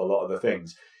looked up a lot of the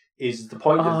things, is the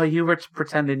point you were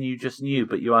pretending you just knew,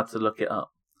 but you had to look it up.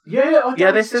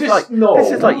 This is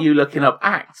like you looking up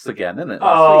acts again, isn't it?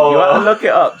 You had to look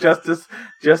it up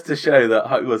just to show that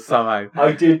I was somehow.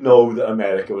 I did know that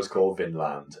America was called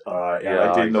Vinland, all right.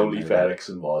 I did know Leif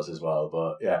Erikson was as well,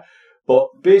 but yeah. But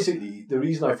basically, the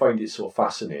reason I find it so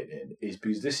fascinating is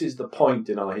because this is the point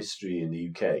in our history in the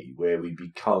UK where we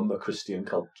become a Christian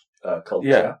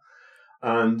culture,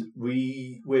 and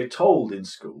we're told in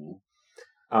school,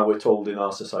 and we're told in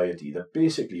our society, that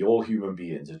basically all human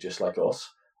beings are just like us,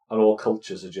 and all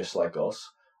cultures are just like us,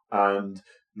 and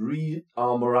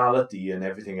our morality and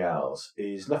everything else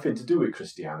is nothing to do with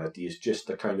Christianity. It's just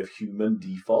a kind of human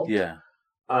default. Yeah.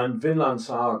 And Vinland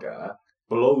Saga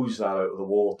blows that out of the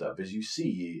water, because you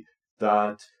see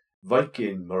that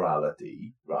Viking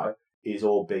morality, right, is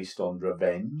all based on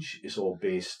revenge. It's all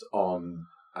based on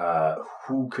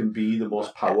who can be the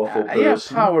most powerful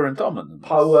person. Power and dominance.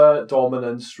 Power,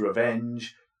 dominance,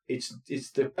 revenge. It's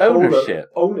the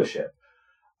ownership.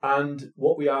 And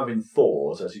what we have in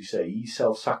Thor's, as you say, he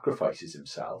self-sacrifices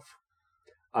himself,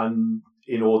 and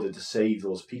in order to save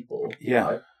those people,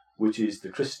 right, which is the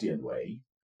Christian way.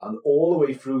 And all the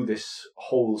way through this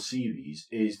whole series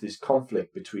is this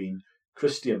conflict between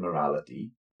Christian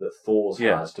morality that Thor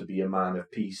has to be a man of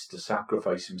peace, to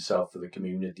sacrifice himself for the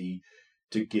community,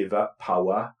 to give up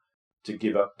power, to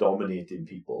give up dominating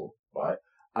people, right?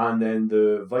 And then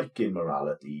the Viking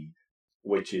morality,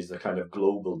 which is the kind of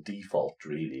global default,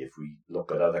 really, if we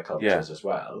look at other cultures as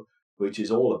well, which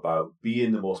is all about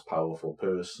being the most powerful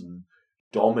person,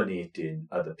 dominating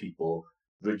other people,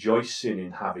 rejoicing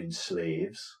in having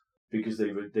slaves, because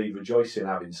they rejoice in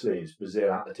having slaves, because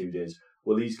their attitude is,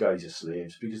 well, these guys are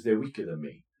slaves because they're weaker than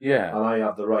me. Yeah. And I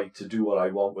have the right to do what I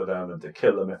want with them and to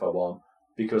kill them if I want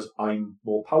because I'm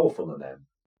more powerful than them.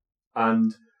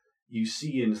 And you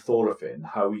see in Thorfinn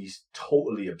how he's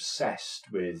totally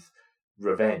obsessed with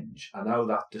revenge and how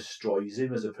that destroys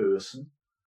him as a person.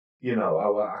 You know,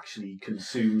 how it actually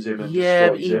consumes him and Yeah,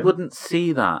 but destroys he him. wouldn't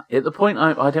see that. At the point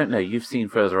I don't know, you've seen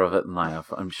further of it than I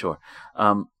have, I'm sure.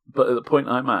 But at the point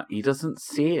I'm at, he doesn't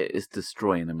see it as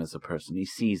destroying him as a person. He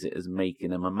sees it as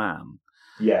making him a man.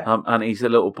 Yeah. And he's a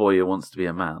little boy who wants to be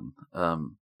a man.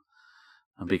 And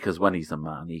because when he's a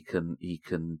man, he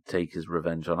can take his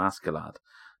revenge on Askeladd.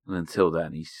 And until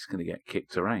then, he's just going to get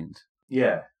kicked around.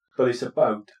 Yeah. But it's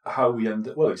about how we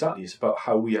it's about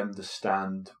how we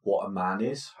understand what a man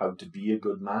is, how to be a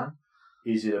good man.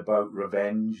 Is it about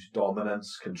revenge,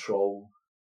 dominance, control,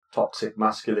 toxic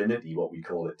masculinity, what we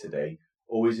call it today?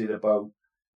 Or is it about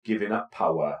giving up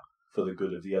power for the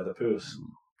good of the other person?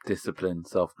 Discipline,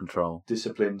 self-control,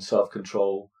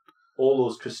 all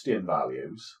those Christian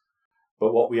values.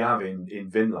 But what we have in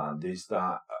Vinland is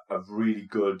that a really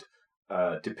good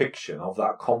depiction of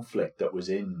that conflict that was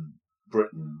in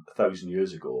Britain 1,000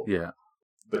 years ago. Yeah.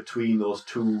 Between those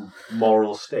two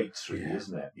moral states, really,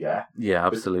 isn't it? Yeah. Yeah,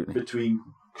 absolutely. Between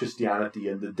Christianity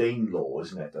and the Dane law,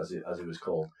 isn't it, as it was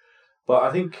called? But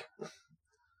I think.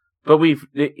 But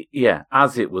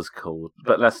as it was called.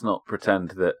 But let's not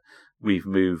pretend that we've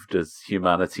moved as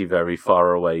humanity very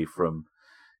far away from,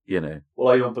 Well,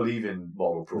 I don't believe in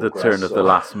moral progress. The turn of the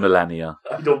last millennia.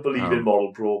 I don't believe in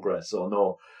moral progress, or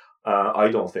no.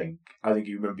 I think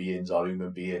human beings are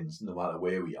human beings no matter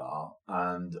where we are.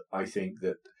 And I think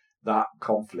that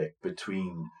conflict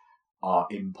between our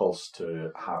impulse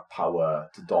to have power,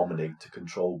 to dominate, to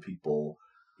control people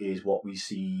is what we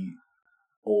see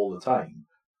all the time.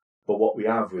 But what we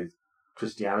have with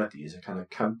Christianity is a kind of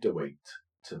counterweight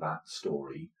to that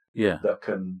story that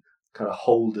can kind of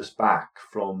hold us back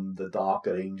from the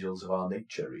darker angels of our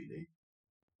nature, really.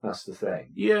 That's the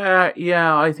thing. Yeah,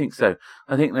 I think so.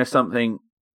 I think there's something.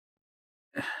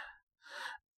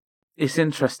 It's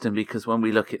interesting because when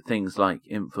we look at things like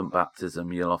infant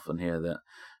baptism, you'll often hear that,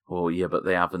 but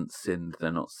they haven't sinned,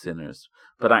 they're not sinners.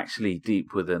 But actually,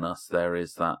 deep within us, there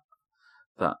is that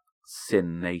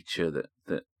sin nature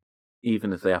that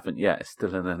even if they haven't yet, is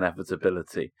still an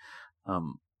inevitability.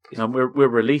 And we're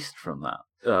released from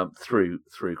that through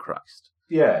Christ.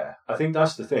 Yeah, I think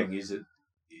that's the thing, is that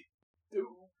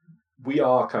we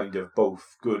are kind of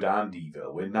both good and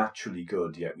evil. We're naturally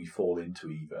good, yet we fall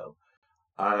into evil.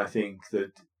 And I think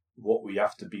that what we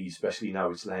have to be, especially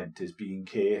now it's Lent, is being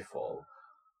careful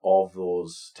of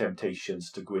those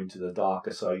temptations to go into the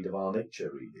darker side of our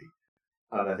nature, really.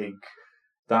 And I think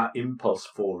that impulse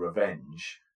for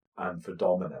revenge and for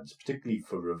dominance, particularly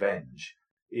for revenge,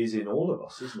 is in all of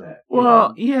us, isn't it?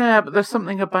 Well, yeah, but there's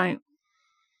something about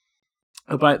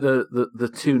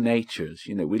the two natures.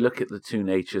 We look at the two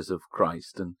natures of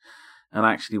Christ, and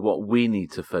actually what we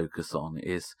need to focus on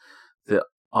is that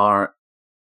our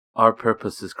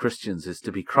purpose as Christians is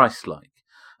to be Christ-like,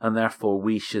 and therefore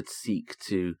we should seek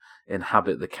to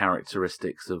inhabit the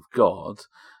characteristics of God,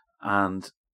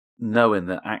 and knowing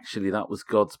that actually that was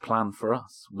God's plan for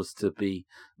us, was to be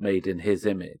made in his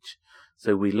image.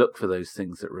 So we look for those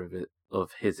things that are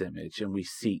of his image, and we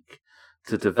seek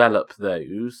to develop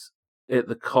those at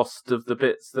the cost of the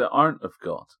bits that aren't of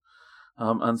God.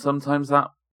 And sometimes that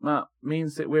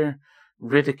means that we're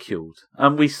ridiculed.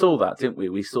 And we saw that, didn't we?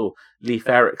 We saw Leif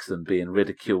Erikson being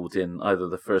ridiculed in either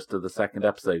the first or the second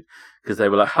episode, because they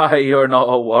were like, "Hi, you're not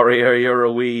a warrior, you're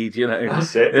a weed,"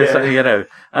 That's it, yeah.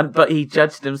 But he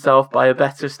judged himself by a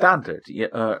better standard,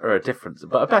 or a difference,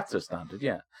 but a better standard,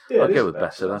 yeah. I'll go with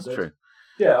better, that's true.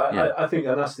 Yeah, I think,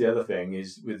 and that's the other thing,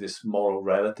 is with this moral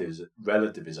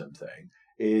relativism thing,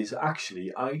 is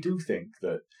actually, I do think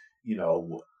that,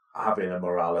 having a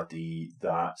morality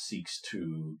that seeks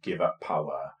to give up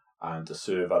power and to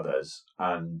serve others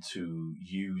and to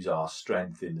use our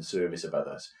strength in the service of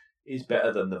others is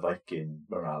better than the Viking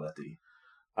morality.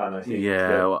 And I think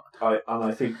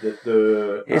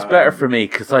it's better for me,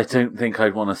 because I don't think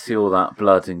I'd want to see all that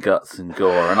blood and guts and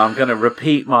gore. And I'm going to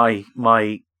repeat my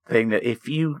thing that if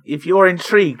you're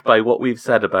intrigued by what we've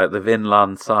said about the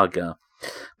Vinland saga,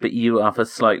 but you have a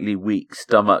slightly weak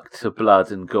stomach to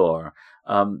blood and gore,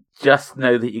 just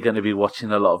know that you're going to be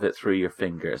watching a lot of it through your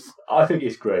fingers. I think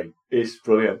it's great. It's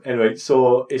brilliant. Anyway,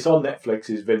 so it's on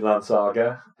Netflix's Vinland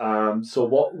Saga. So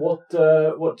what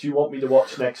do you want me to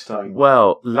watch next time?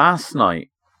 Well, last night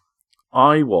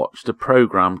I watched a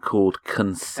program called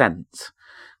Consent,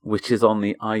 which is on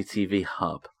the ITV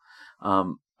Hub.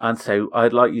 And so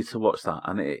I'd like you to watch that.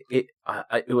 And it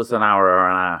was an hour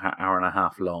and a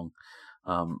half long,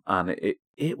 and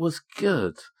it was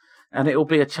good. And it will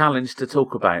be a challenge to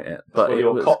talk about it. But it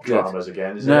was cop good. dramas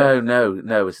again, is it?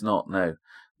 No, it's not. No,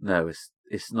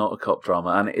 it's not a cop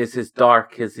drama, and it is as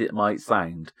dark as it might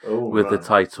sound with the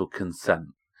title Consent.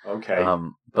 Okay.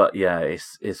 But yeah,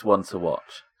 it's one to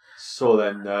watch. So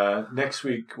then next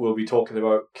week we'll be talking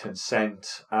about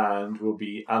consent, and we'll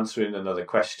be answering another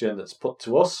question that's put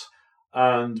to us,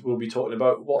 and we'll be talking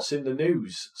about what's in the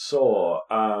news. So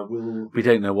we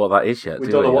don't know what that is yet,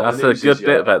 do we? That's a good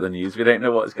bit about the news. We don't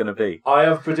know what it's going to be. I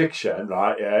have a prediction,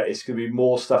 right? Yeah, it's going to be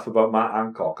more stuff about Matt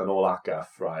Hancock and all that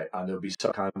guff, right? And there'll be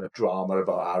some kind of drama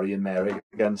about Harry and Mary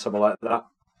again, something like that.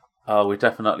 Oh, we're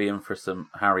definitely in for some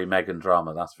Harry Meghan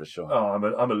drama, that's for sure. Oh,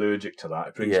 I'm allergic to that.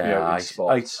 It brings me out in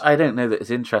spots. I don't know that it's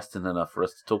interesting enough for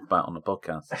us to talk about on the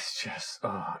podcast. It's just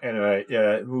anyway.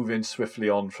 Yeah, moving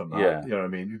swiftly on from that. Yeah. You know what I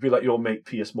mean. You'd be like your mate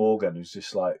Piers Morgan, who's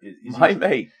just like my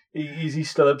mate. Is he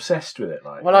still obsessed with it?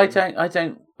 Like, well, I don't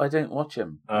watch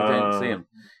him. I don't see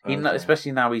him.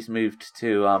 Especially now he's moved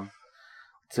to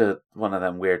one of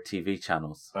them weird TV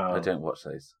channels. I don't watch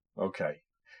those. Okay.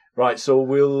 Right, so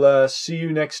we'll see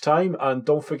you next time, and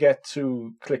don't forget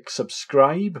to click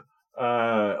subscribe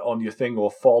on your thing or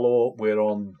follow. We're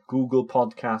on Google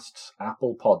Podcasts,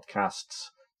 Apple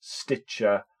Podcasts,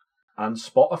 Stitcher, and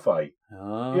Spotify.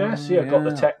 Oh, yes, yeah, got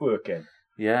the tech working.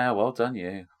 Yeah, well done,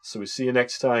 you. So we'll see you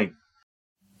next time.